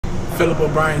Phillip O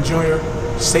Brien Jr.,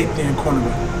 safety and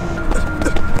cornerback.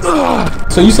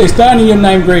 So you say starting in your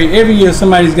 9th grade, every year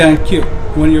somebody's gotten killed.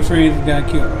 One of your friends got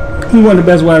killed. Who one of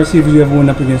the best wide receivers you ever went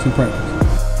up against in practice?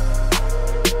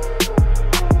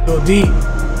 So D,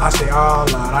 I say, oh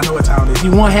Lord, I know what time it is. He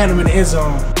one-handed him in the end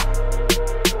zone.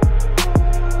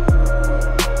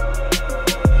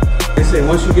 They say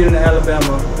once you get into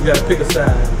Alabama, you gotta pick a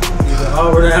side. Either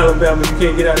Auburn or Alabama, you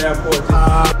can't get out of that airport.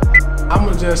 I'm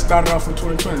gonna just start it off from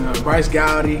 2020. Bryce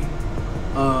Gowdy, you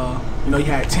know, you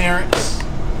had Terrence.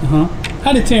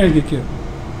 How did Terrence get killed?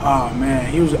 Oh man,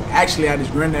 he was actually at his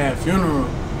granddad's funeral,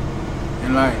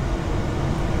 and like,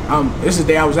 this is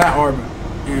the day I was at Auburn,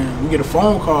 and we get a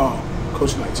phone call.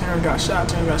 Coach was like, Terrence got shot,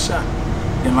 Terrence got shot.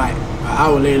 And like an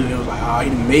hour later, it was like, oh, he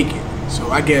didn't make it. So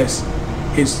I guess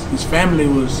his family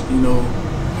was, you know,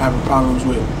 having problems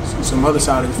with some other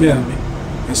side of the family,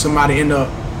 and somebody ended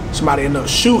up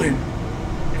shooting,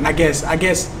 and I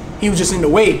guess he was just in the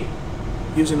way.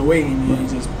 He was in the way, and he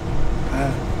just.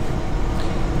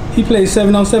 He played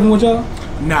 7-on-7 with y'all?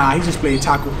 Nah, he just played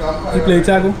tackle. He played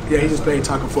tackle? Yeah, he just played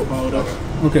tackle football with us.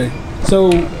 Okay,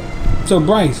 so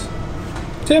Bryce,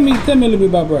 tell me a little bit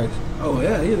about Bryce. Oh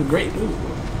yeah, he's a great dude.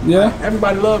 Yeah.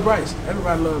 Everybody loved Bryce.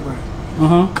 Everybody loved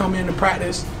Bryce. Come into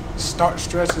practice, start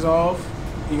stresses off.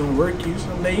 He gonna work you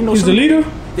someday. You know. He's the leader?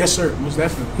 Yes, sir. Most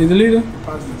definitely. He's the leader?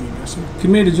 Positive leader, yes, sir.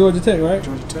 Committed to Georgia Tech, right?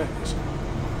 Georgia Tech, yes, sir.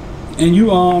 And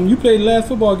you played the last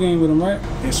football game with him, right?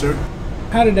 Yes, sir.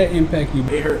 How did that impact you?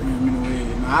 It hurt me in many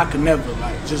ways. I could never,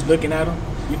 like, just looking at him,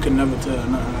 you could never tell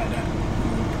nothing like that.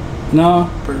 No.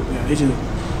 Yeah, it's just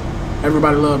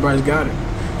everybody loved Bryce Goddard.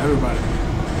 Everybody.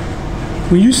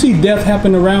 When you see death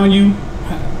happen around you,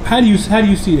 how do you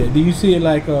see that? Do you see it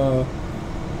like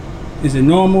is it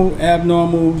normal,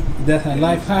 abnormal, that's how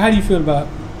life? How do you feel about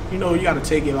it? You know, you gotta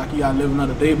take it like you gotta live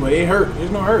another day, but it hurt.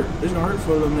 There's no hurt. There's no hurt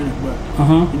for a little minute,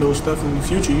 but you know, stuff in the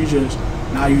future, you just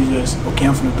okay,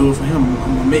 I'm finna do it for him.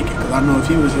 I'm gonna make it, because I know if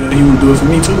he was here, he would do it for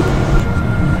me too.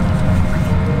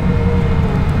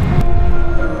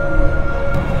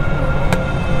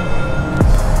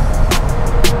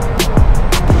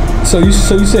 So you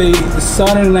say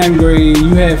starting in 9th grade,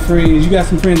 you had friends. You got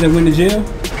some friends that went to jail?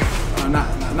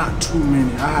 Not too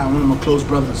many. I had one of my close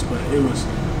brothers, but it was,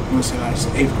 I'm gonna say like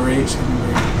 8th grade, 7th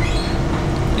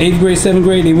grade. 8th grade, 7th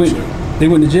grade, they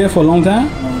went to jail for a long time?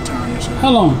 A long time, yes sir. How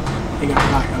long? They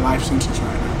got like a life sentence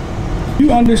right now.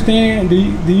 You understand? Do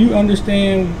you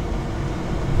understand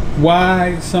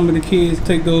why some of the kids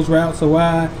take those routes, or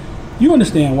why? You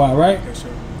understand why, right? Yes sir.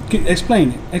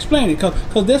 Explain it,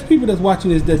 because there's people that's watching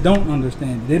this that don't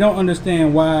understand it. They don't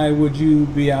understand why would you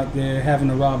be out there having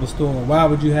to rob a store? Why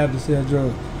would you have to sell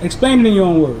drugs? Explain it in your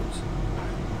own words.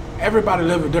 Everybody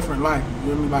live a different life. You know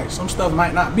what I mean? Like, some stuff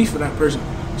might not be for that person.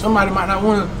 Somebody might not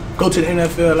want to go to the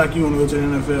NFL like you want to go to the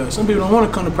NFL. Some people don't want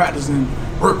to come to practice and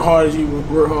work hard as you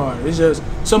work hard. It's just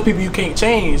some people you can't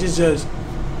change. It's just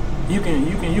you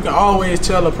can always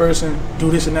tell a person do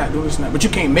this and that, but you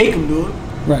can't make them do it.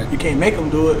 Right. You can't make them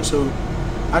do it. So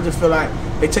I just feel like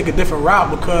they take a different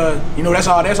route because, you know, that's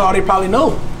all they probably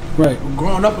know. Right.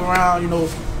 Growing up around, you know,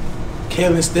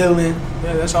 killing, stealing,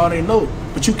 yeah, that's all they know.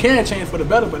 But you can change for the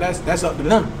better, but that's up to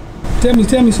them. Tell me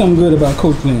something good about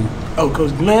Coach Glenn. Oh,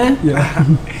 Coach Glenn?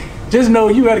 Yeah. Just know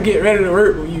you gotta get ready to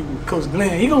work with you, Coach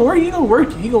Glenn. He gonna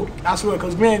work you. I swear,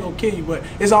 Coach Glenn ain't gonna kill you, but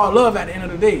it's all love at the end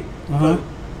of the day.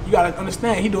 You gotta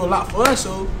understand, he do a lot for us,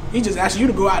 so he just asks you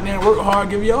to go out there and work hard,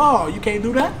 give you all. You can't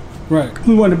do that. Right.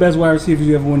 Who's one of the best wide receivers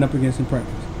you ever went up against in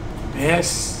practice?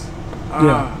 Yes.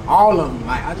 All of them.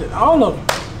 Like all of them.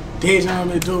 Dejan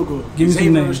McDougal,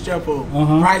 Xavier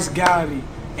Restrepo, Bryce Gowdy,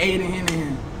 Aiden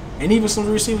Hennigan, and even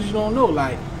some receivers you don't know,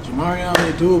 like Jamarion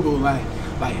McDougal, like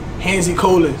Hansi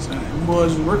Colas. Them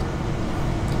boys work.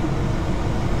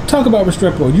 Talk about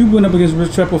Restrepo. You went up against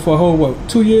Restrepo for a whole, what,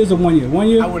 2 years or 1 year? 1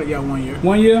 year? I would have got 1 year.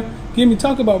 1 year?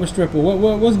 Talk about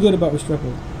Restrepo. What's good about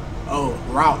Restrepo? Oh,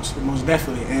 routes, most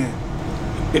definitely. And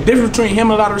the difference between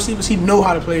him and a lot of receivers, he know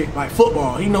how to play like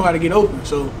football. He know how to get open.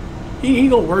 So he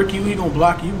gonna work you, he gonna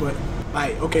block you, but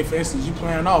like, okay, for instance, you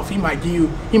playing off, he might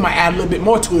add a little bit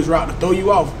more to his route to throw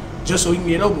you off just so he can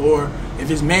get open. Or if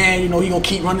his man, you know, he gonna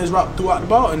keep running his route throughout the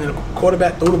ball, and then the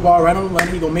quarterback throw the ball right on the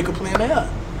money, he gonna make a play in the air.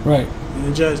 Right.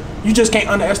 And you just can't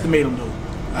underestimate him though.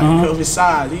 Like, because of his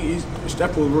size,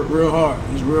 Restrepo work real hard.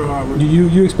 He's real hard working. Do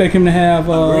you expect him to have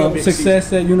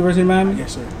success at University of Miami?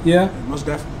 Yes, sir. Yeah? Most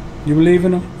definitely. You believe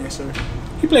in him? Yes, sir.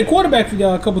 He played quarterback for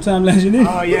y'all a couple times last year, didn't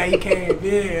he? Oh yeah, he came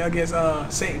big against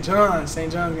St. John's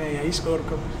game. Yeah, he scored a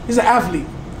couple. He's an athlete.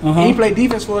 And he played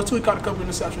defense for us too. He caught a couple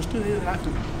interceptions too. He's an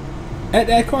athlete.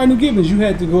 At Cardinal Gibbons, you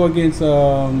had to go against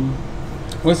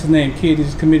what's his name? Kid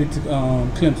is committed to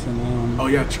Clemson. Oh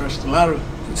yeah, Trust Stellato.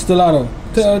 Stellato.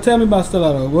 Tell me about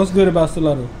Stellato. What's good about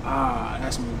Stellato?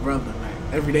 That's my brother.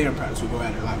 Like every day in practice we go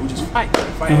at it. Like we just fight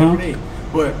every day.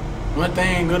 But one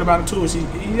thing good about him too is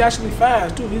he's actually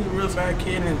fast too. He's a real fast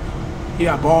kid and he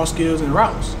got ball skills and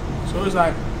routes. So it's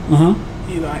like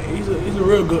he's a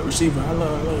real good receiver. I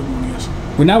love him. Yes.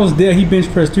 When I was there, he bench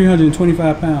pressed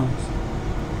 325 pounds.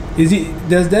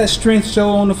 Does that strength show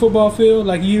on the football field?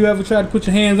 Like you ever tried to put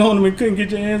your hands on him and couldn't get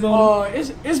your hands on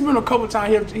him? It's been a couple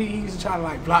times he used to try to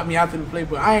like block me after the play,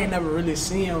 but I ain't never really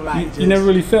seen him like. You never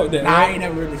really felt that. Nah, right? I ain't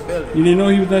never really felt it. You didn't know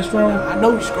he was that strong? I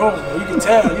know he's strong, bro. You can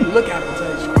tell. You look at him and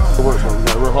tell he's strong. You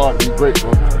gotta work hard to be great,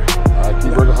 bro.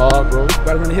 Keep working hard, bro.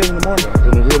 Gotta run the hills in the morning.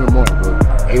 In the morning, bro.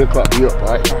 8 o'clock, be up, all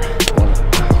right?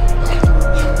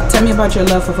 Tell me about your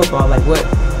love for football. Like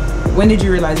when did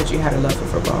you realize that you had a love for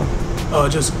football?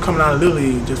 Just coming out of Little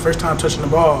League, just first time touching the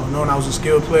ball, knowing I was a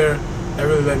skilled player, that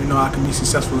really let me know I can be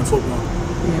successful in football.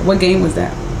 Yeah. What game was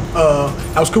that?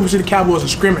 I was Cooper City Cowboys in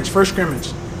scrimmage, first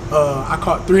scrimmage. I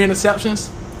caught 3 interceptions,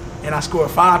 and I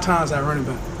scored 5 times at running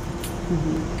back.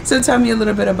 So tell me a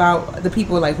little bit about the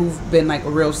people like who've been like a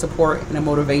real support and a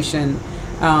motivation,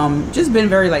 just been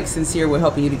very like sincere with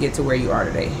helping you to get to where you are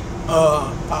today.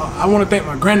 I want to thank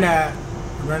my granddad,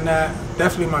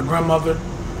 definitely my grandmother,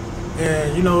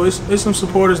 and you know it's some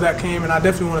supporters that came, and I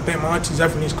definitely want to thank my auntie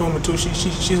Zephanie Coleman too. She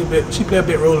played a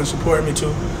big role in supporting me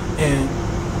too, and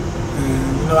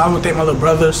you know I want to thank my little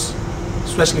brothers,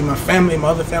 especially my family, my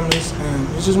other families, and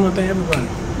I just want to thank everybody.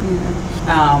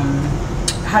 Yeah.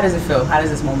 How does it feel? How does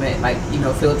this moment, like, you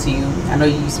know, feel to you? I know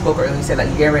you spoke earlier. You said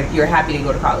like you're happy to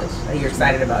go to college. Like you're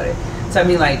excited about it. Tell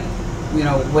me, like, you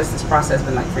know, what's this process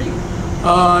been like for you?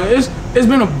 It's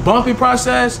been a bumpy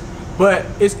process, but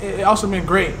it also been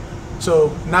great.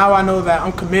 So now I know that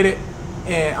I'm committed,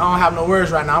 and I don't have no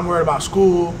worries right now. I'm worried about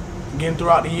school, getting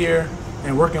throughout the year,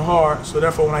 and working hard. So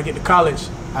therefore, when I get to college,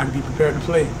 I can be prepared to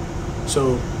play.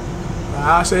 So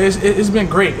I say it's been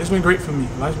great. It's been great for me.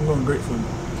 Life's been going great for me.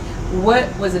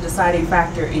 What was a deciding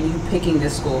factor in you picking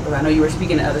this school? Because I know you were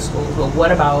speaking to other schools, but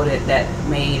what about it that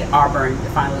made Auburn the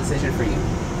final decision for you?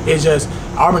 It's just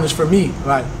Auburn is for me.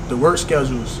 Like the work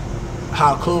schedules,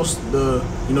 how close the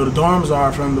dorms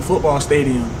are from the football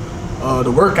stadium, the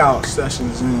workout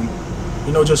sessions, and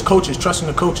you know just coaches, trusting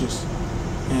the coaches,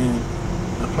 and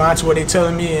applying to what they're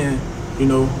telling me, and you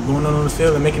know going on the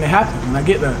field and making it happen. And I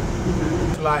get that.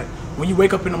 Like when you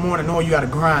wake up in the morning knowing you got to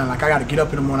grind. Like I got to get up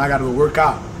in the morning, I got to go work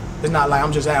out. It's not like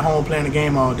I'm just at home playing the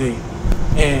game all day.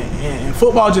 And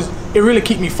football it really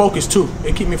keep me focused too.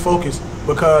 It keep me focused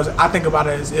because I think about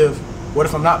it as if, what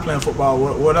if I'm not playing football?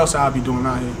 What else I'll be doing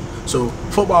out here? So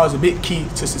football is a big key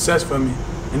to success for me,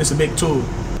 and it's a big tool.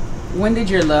 When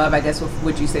did your love, I guess,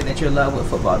 would you say that your love with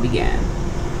football began?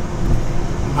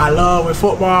 My love with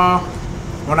football,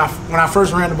 when I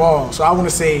first ran the ball. So I want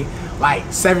to say like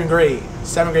 7th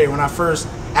grade when I first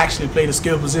actually played a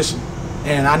skill position.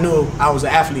 And I knew I was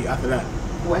an athlete after that.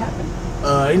 What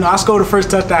happened? You know, I scored the first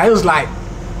touchdown. It was like,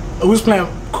 we was playing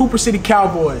Cooper City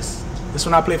Cowboys. That's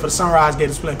when I played for the Sunrise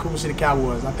Gators, playing Cooper City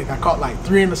Cowboys. I think I caught like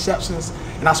 3 interceptions,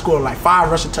 and I scored like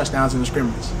 5 rushing touchdowns in the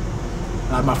scrimmage.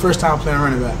 Like my first time playing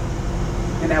running back.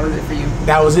 And that was it for you?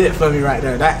 That was it for me right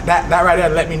there. That right there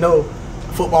let me know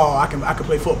football, I can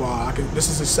play football. This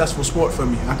is a successful sport for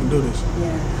me. I can do this.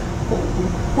 Yeah.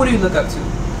 Who do you look up to?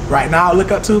 Right now I look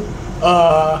up to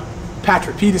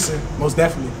Patrick Peterson, most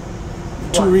definitely.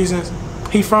 What? 2 reasons.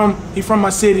 He from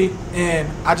my city, and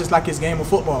I just like his game of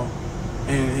football.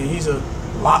 And he's a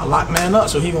lock man up,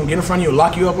 so he gonna get in front of you and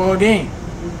lock you up all game.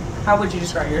 How would you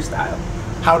describe your style?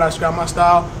 How would I describe my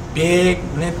style? Big,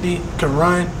 lengthy, can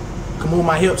run, can move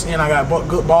my hips, and I got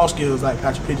good ball skills like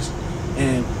Patrick Peterson.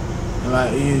 And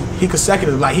like he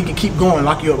consecutive, like he can keep going,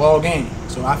 lock you up all game.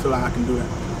 So I feel like I can do that.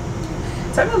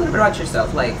 Tell me a little bit about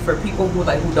yourself, like for people who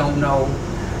don't know,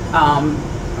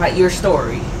 like your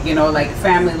story, you know, like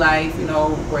family life, you know,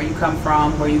 where you come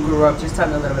from, where you grew up. Just tell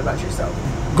me a little bit about yourself.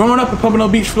 Growing up in Pompano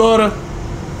Beach, Florida,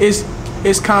 it's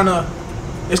kind of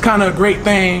a great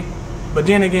thing, but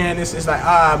then again, it's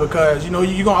like because you know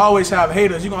you're gonna always have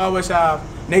haters, you're gonna always have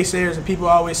naysayers, and people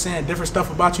always saying different stuff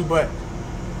about you. But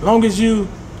as long as you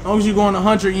going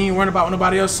 100, you ain't worrying about what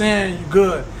nobody else saying, you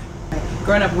good.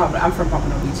 Growing up, I'm from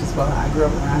Pompano Beach as well. I grew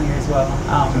up around here as well.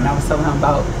 And I was telling him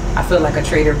about, I feel like a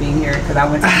traitor being here because I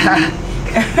went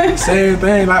to Same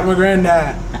thing, like my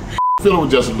granddad. Phillip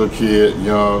was just a little kid,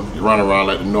 young, running around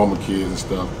like the normal kids and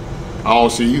stuff.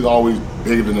 He's always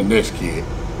bigger than the next kid,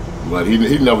 but he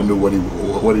never knew what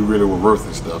he really was worth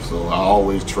and stuff. So I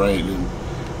always trained and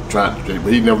tried to train,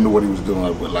 but he never knew what he was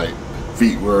doing with like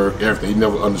feet work, everything. He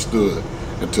never understood.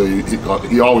 until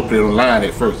he always played on the line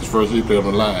at first. He played on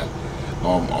the line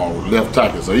on left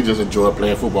tackle. So he just enjoyed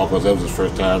playing football because that was his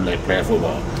first time like playing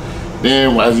football.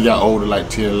 Then as he got older, like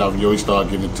 10, 11 years, he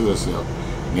started getting into himself.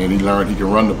 And then he learned he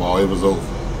can run the ball. It was over.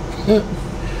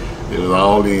 It was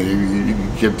all in. You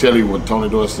kept telling what Tony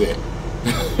Dorsett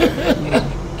said.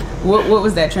 What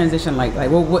was that transition like? Like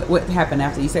what happened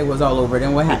after you said it was all over?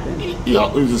 Then what happened? Yeah,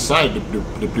 it was exciting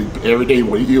every day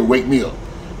when he'd wake me up.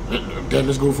 Dad,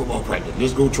 let's go to football practice.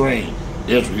 Let's go train.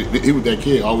 He was that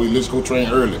kid. Always let's go train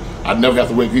early. I never have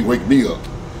to wake me up.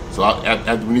 So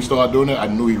when he started doing that, I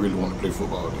knew he really wanted to play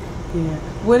football. Then. Yeah.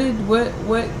 What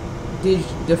did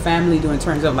the family do in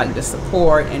terms of like the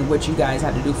support and what you guys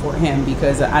had to do for him?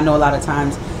 Because I know a lot of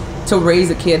times to raise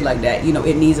a kid like that, you know,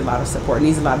 it needs a lot of support, it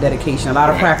needs a lot of dedication, a lot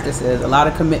of practices, a lot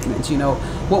of commitments. You know,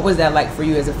 what was that like for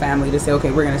you as a family to say,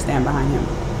 okay, we're going to stand behind him?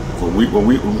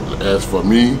 As for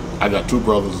me, I got two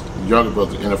brothers, younger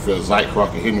brothers, Nephew of Zack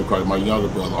Crocket, Henry Crocket, my younger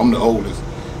brother. I'm the oldest,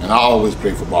 and I always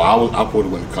played football. I probably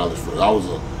went to college first. I was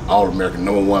an All-American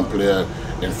 #1 player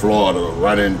in Florida,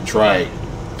 running track,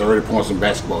 30 points in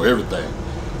basketball, everything.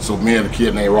 So me and a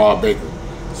kid named Rob Baker.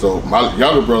 So my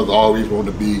younger brother always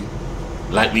wanted to be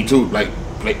like me too, like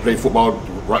play football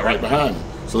right behind me.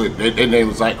 So their name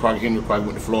was Zack Crocket, Henry Crocket,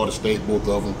 went to Florida State, both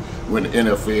of them. Went to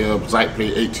NFL. Zack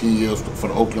played 18 years for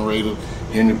the Oakland Raiders.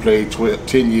 Henry played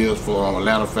 10 years for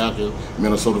Atlanta Falcons,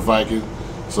 Minnesota Vikings.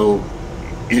 So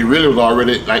he really was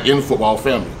already like in the football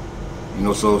family. You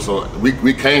know, so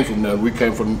we came from there. We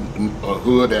came from a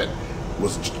hood that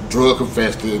was drug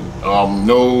infested.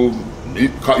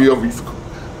 You ever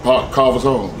carve us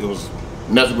home? It was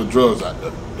nothing but drugs out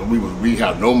there. We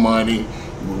had no money.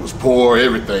 We was poor,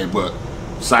 everything. But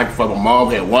sacrifice. My mom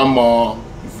had one mom.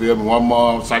 You feel me? One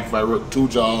mom sacrificed, worked 2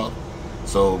 jobs.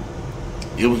 So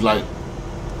it was like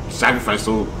sacrifice.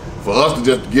 So for us to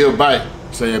just give back,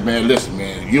 saying, man, listen,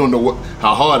 man, you don't know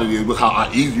how hard it is, but how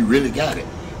easy you really got it.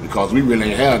 Because we really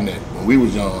ain't had that when we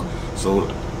was young. So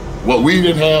what we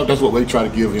didn't have, that's what we try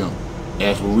to give him.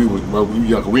 As when we were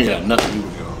young, we had nothing when we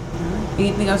was young.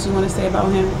 Anything else you want to say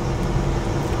about him?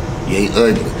 He ain't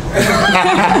ugly.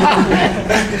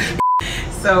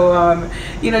 So,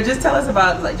 you know, just tell us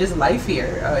about like just life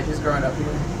here, just growing up here.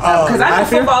 Because I know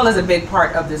football is a big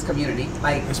part of this community.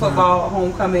 Like football,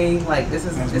 homecoming, like this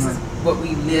is what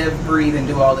we live, breathe, and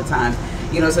do all the time.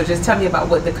 You know, so just tell me about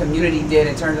what the community did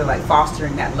in terms of like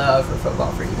fostering that love for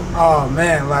football for you. Oh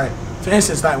man, like for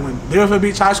instance, like when Deerfield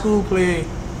Beach High School played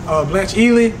Blanche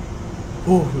Ely,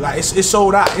 ooh, like it's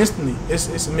sold out instantly. It's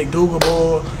a McDougal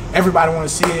Bowl. Everybody want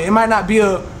to see it. It might not be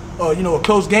a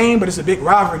close game, but it's a big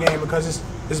rivalry game because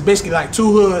it's basically like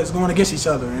two hoods going against each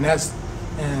other, and that's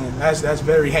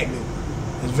very hectic.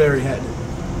 It's very hectic.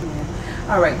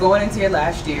 Yeah. All right, going into your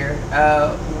last year,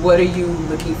 what are you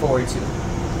looking forward to?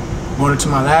 Going into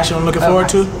my last year, I'm looking forward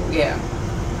to. Yeah.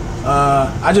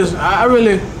 I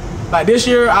really like this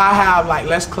year. I have like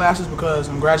less classes because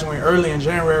I'm graduating early in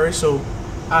January, so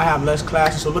I have less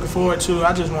classes. So looking forward to.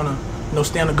 I just want to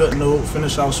stay on a good note,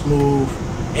 finish off smooth,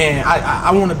 and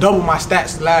I want to double my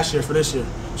stats last year for this year.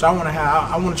 So I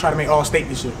want to try to make All-State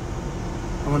this year.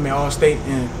 I want to make All-State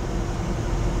and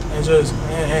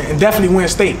definitely win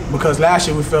state because last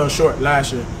year we fell short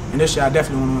last year, and this year I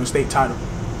definitely want to win a state title.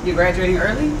 You graduating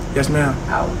early? Yes, ma'am.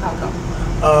 How come?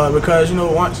 Because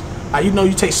once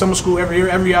you take summer school every year.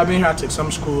 Every year I've been here, I take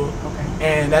summer school. Okay.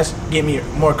 And that's give me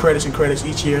more credits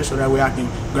each year, so that way I can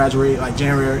graduate like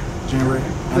January. Was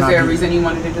there a reason you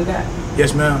wanted to do that?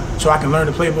 Yes, ma'am. So I can learn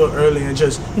the playbook early and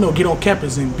just get on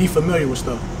campus and be familiar with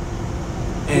stuff.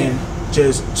 And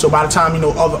so by the time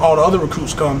all the other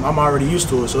recruits come, I'm already used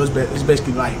to it. So it's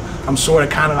basically like I'm sort of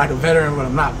kind of like a veteran, but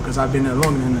I'm not because I've been there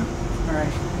longer than them. All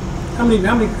right. How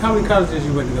many colleges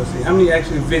you went to go see? How many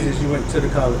actually visits you went to the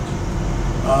college?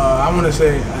 I want to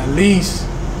say at least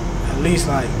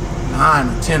like 9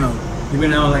 or 10 of them. You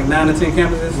been on like 9 or 10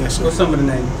 campuses? Yes, sir. What's some of the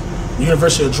names?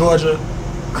 University of Georgia,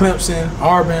 Clemson,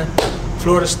 Auburn,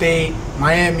 Florida State,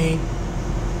 Miami.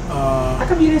 How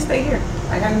come you didn't stay here?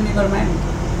 Like, how come you didn't go to Miami?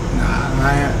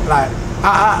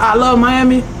 I love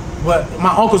Miami, but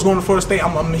my uncle's going to Florida State.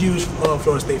 I'm a huge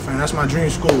Florida State fan. That's my dream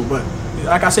school. But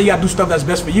like I said, you got to do stuff that's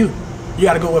best for you. You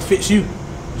got to go what fits you.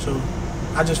 So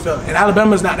I just felt, and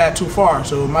Alabama's not that too far.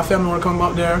 So my family want to come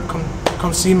up there,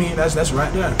 come see me. That's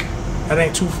right there. That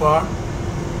ain't too far.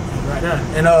 That's right there.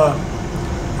 And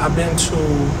I've been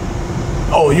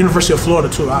to University of Florida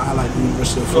too. I like the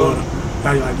University of Florida.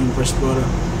 I like the University of Florida.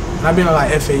 And I've been to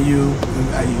like FAU,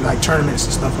 and, like tournaments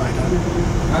and stuff like that.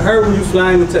 I heard when you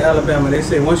flying into Alabama, they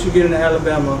say once you get into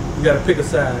Alabama, you got to pick a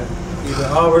side. He's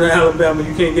like, Auburn, Alabama,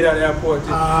 you can't get out of the airport.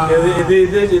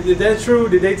 Is that true?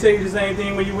 Did they tell you the same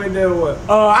thing when you went there or what?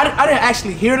 I didn't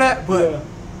actually hear that, but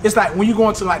it's like when you go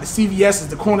into like the CVS's,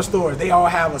 the corner stores, they all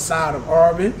have a side of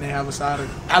Auburn, and they have a side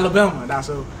of Alabama. Now,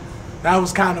 so that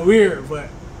was kind of weird, but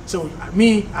so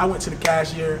I went to the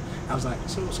cashier. I was like,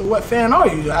 so what fan are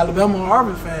you? Alabama or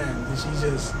Auburn fan? And she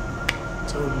just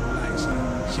told me like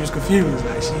she was confused,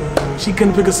 like she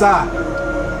couldn't pick a side.